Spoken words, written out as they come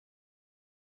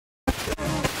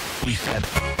We said.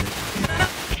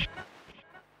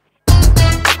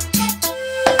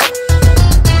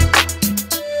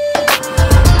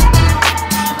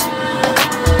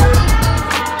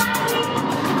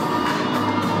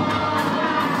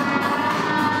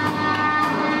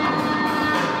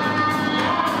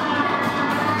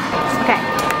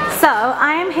 So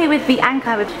I am here with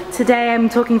Bianca. Today I'm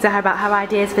talking to her about her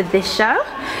ideas for this show,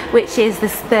 which is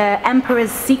the Emperor's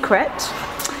Secret,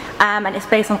 and it's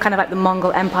based on kind of like the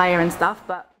Mongol Empire and stuff.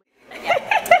 But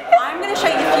I'm going to show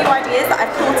you a few ideas that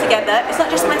I've pulled together. It's not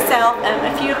just myself,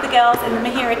 a few of the girls in the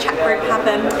Mahira chat group have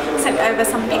sent over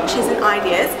some pictures and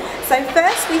ideas. So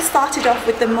first we started off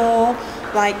with the more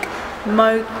like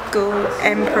Mughal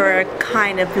emperor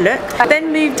kind of look. I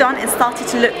then moved on and started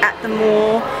to look at the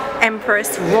more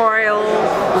empress, royal,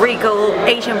 regal,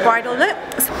 Asian bridal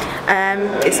looks.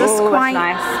 This was quite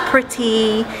nice.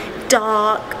 Pretty,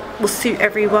 dark, will suit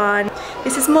everyone.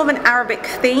 This is more of an Arabic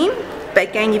theme, but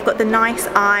again you've got the nice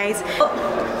eyes. Oh,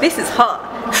 this is hot.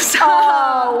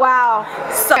 Oh wow.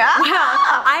 So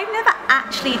wow, I've never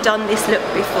actually done this look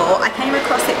before. I came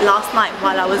across it last night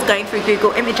while I was going through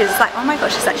Google Images. It's like, oh my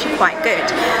gosh, it's actually quite good.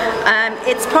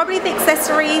 It's probably the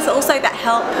accessories also that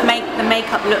help make the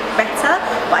makeup look better,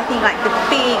 but I think like the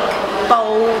big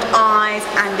bold eyes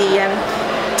and the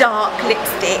dark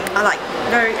lipstick are like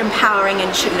very empowering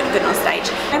and should look good on stage.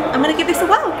 I'm gonna give this a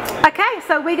whirl. Okay,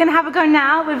 so we're gonna have a go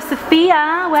now with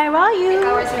Sophia. Where are you?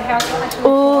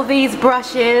 All these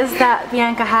brushes that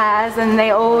Bianca has, and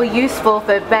they're all useful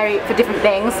for different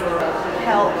things.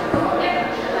 Help.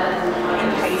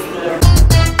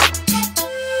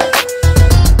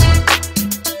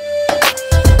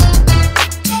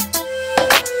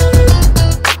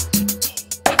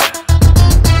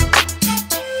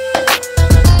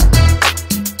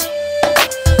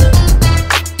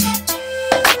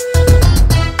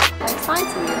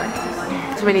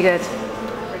 It's really good.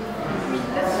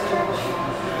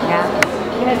 Yeah.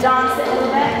 You're gonna dance it a little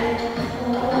bit.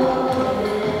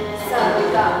 So we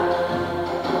go.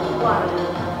 1,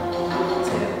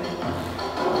 2,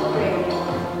 3,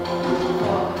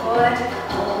 4. Forward.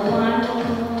 1.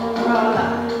 Roll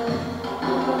up.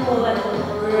 Forward.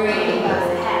 Really goes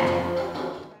ahead.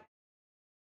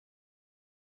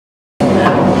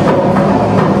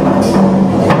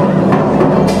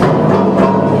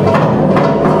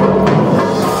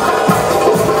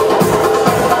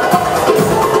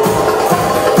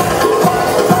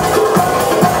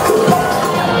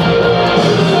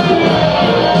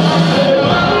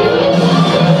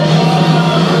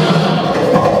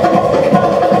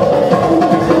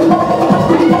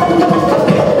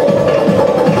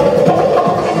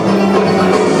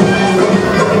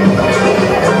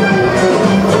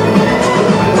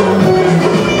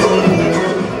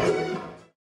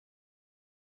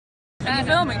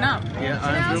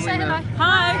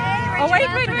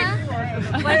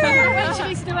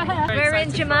 We're in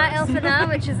Jama'il for now,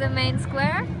 which is the main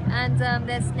square, and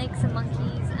there's snakes and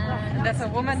monkeys and... There's a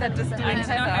woman that just doing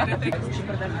tether.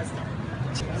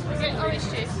 Oh, it's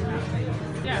cheese.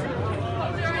 Yeah.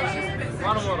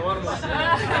 One more.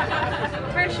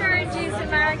 For sure, juice in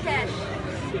Marakesh.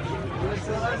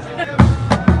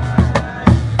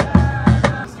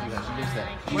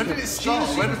 When did it start?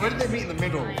 When did they meet in the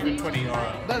middle for 20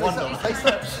 hours?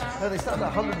 No, they started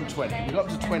at 120, we got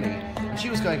up to 20, and she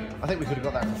was going, I think we could have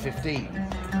got that for 15.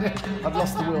 I've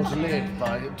lost the will to live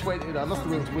by 20, I lost the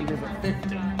will to live at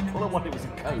 50. All I wanted was a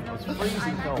coat, I was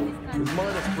freezing cold, it was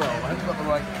 -12, I hadn't got the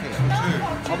right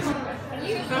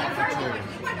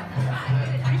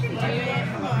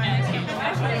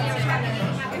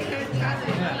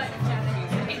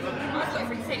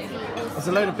There's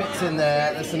a load of bits in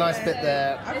there, there's a nice bit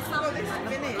there.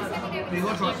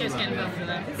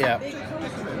 Yeah.